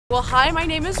Well, hi, my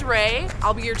name is Ray.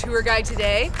 I'll be your tour guide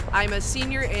today. I'm a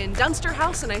senior in Dunster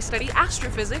House and I study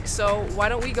astrophysics, so why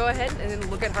don't we go ahead and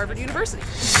look at Harvard University.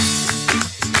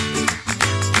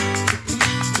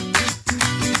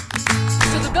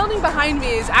 So the building behind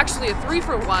me is actually a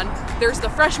 3-for-1. There's the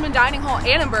Freshman Dining Hall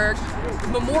Annenberg,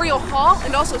 Memorial Hall,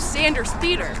 and also Sanders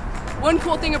Theater. One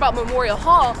cool thing about Memorial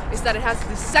Hall is that it has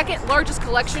the second largest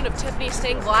collection of Tiffany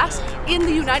stained glass in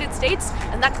the United States,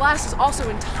 and that glass is also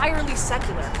entirely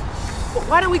secular. But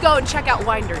why don't we go and check out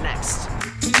Winder next?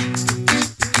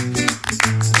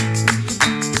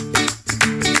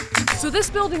 So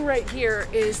this building right here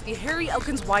is the Harry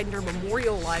Elkins Winder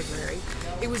Memorial Library.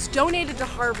 It was donated to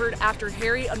Harvard after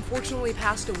Harry unfortunately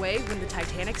passed away when the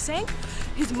Titanic sank.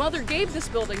 His mother gave this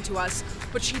building to us,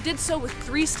 but she did so with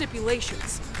 3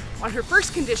 stipulations. On her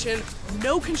first condition,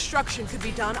 no construction could be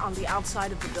done on the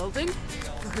outside of the building.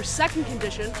 For her second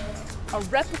condition, a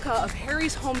replica of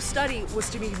Harry's home study was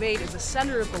to be made in the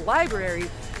center of the library.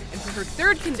 And for her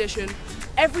third condition,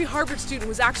 every Harvard student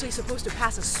was actually supposed to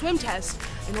pass a swim test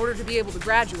in order to be able to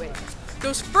graduate.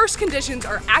 Those first conditions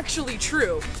are actually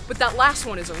true, but that last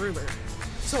one is a rumor.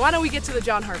 So why don't we get to the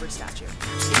John Harvard statue?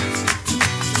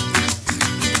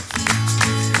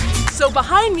 So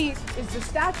behind me is the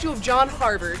statue of John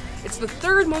Harvard. It's the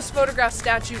 3rd most photographed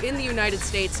statue in the United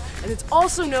States, and it's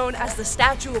also known as the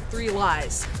Statue of 3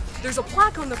 Lies. There's a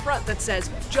plaque on the front that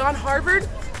says, John Harvard,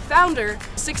 founder,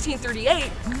 1638,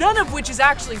 none of which is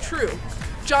actually true.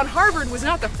 John Harvard was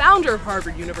not the founder of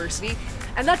Harvard University,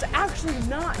 and that's actually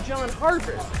not John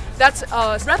Harvard. That's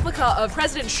a replica of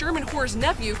President Sherman Hoar's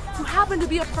nephew, who happened to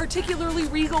be a particularly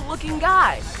regal-looking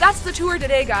guy. That's the tour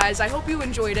today, guys. I hope you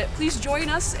enjoyed it. Please join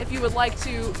us if you would like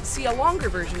to see a longer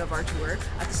version of our tour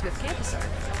at the Smith Campus Art.